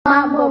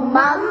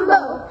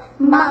mambo,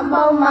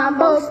 mambo,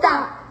 mambo,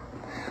 stop.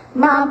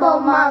 Mambo,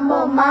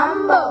 mambo,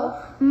 mambo,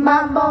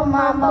 mambo,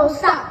 mambo,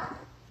 stop.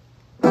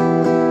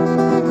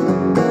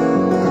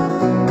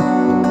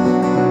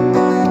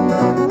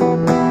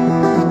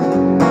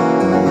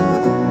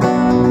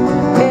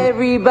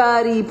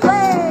 Everybody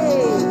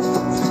play.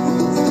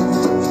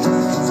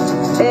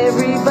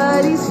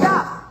 Everybody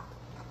stop.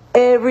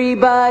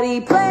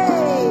 Everybody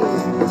play.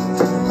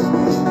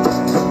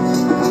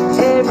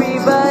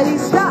 Everybody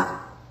stop.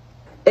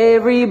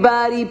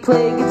 Everybody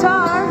play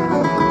guitar.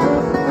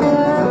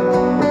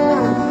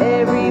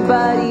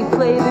 Everybody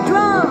play the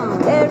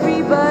drum.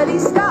 Everybody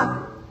stop.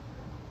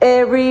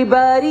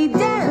 Everybody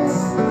dance.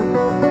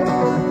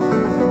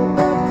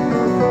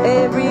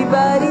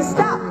 Everybody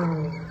stop.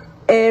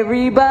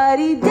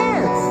 Everybody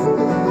dance.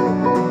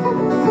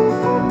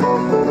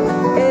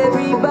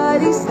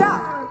 Everybody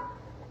stop.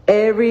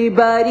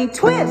 Everybody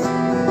twist.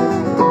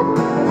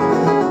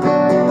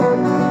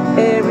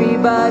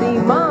 Everybody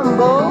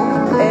mambo.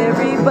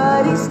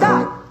 Everybody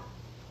stop.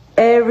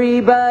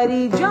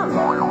 Everybody jump.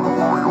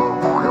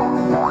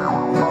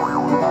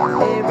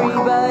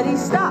 Everybody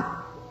stop.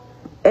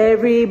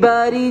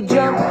 Everybody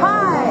jump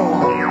high.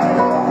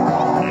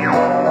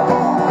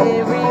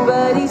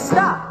 Everybody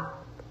stop.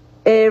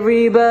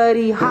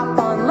 Everybody hop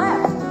on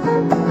left.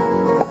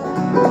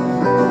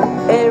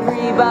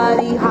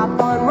 Everybody hop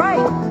on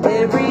right.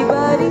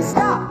 Everybody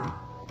stop.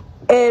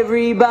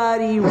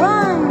 Everybody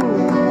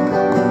run.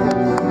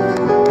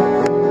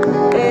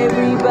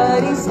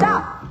 Everybody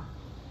stop.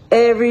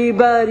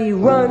 Everybody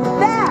run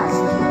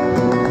fast.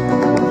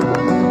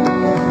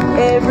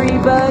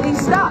 Everybody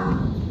stop.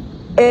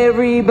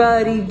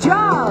 Everybody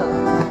jog.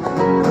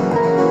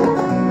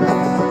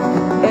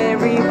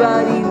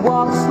 Everybody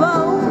walk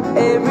slow.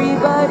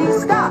 Everybody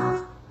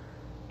stop.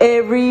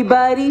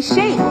 Everybody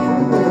shake.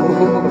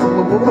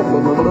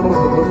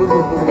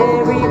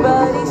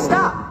 Everybody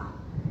stop.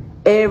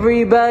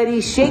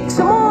 Everybody shake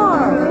some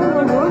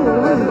more.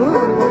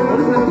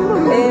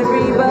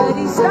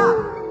 Everybody stop.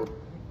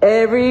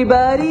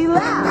 Everybody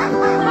laugh.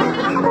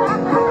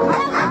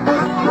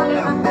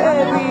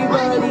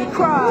 Everybody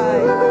cry.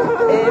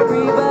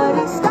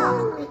 Everybody stop.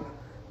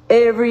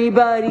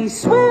 Everybody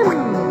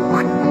swim.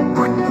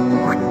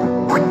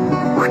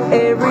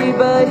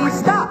 Everybody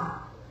stop.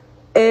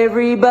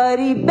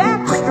 Everybody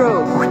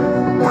backstroke.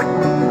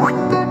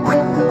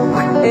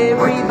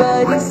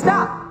 Everybody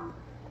stop.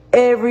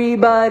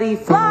 Everybody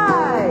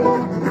fly.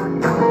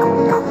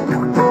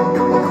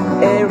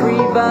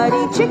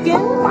 Everybody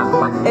chicken.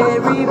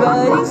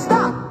 Everybody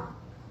stop.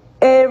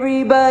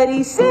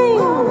 Everybody sing.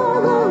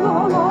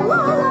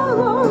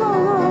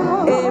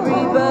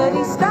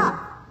 Everybody stop.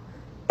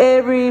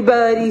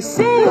 Everybody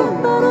sing.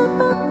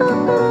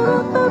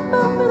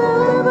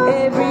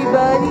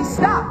 Everybody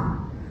stop.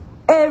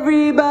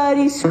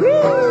 Everybody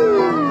scream.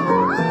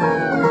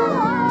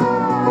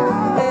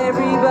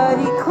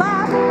 Everybody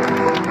clap.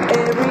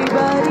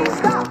 Everybody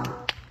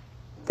stop.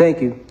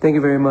 Thank you. Thank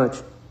you very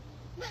much.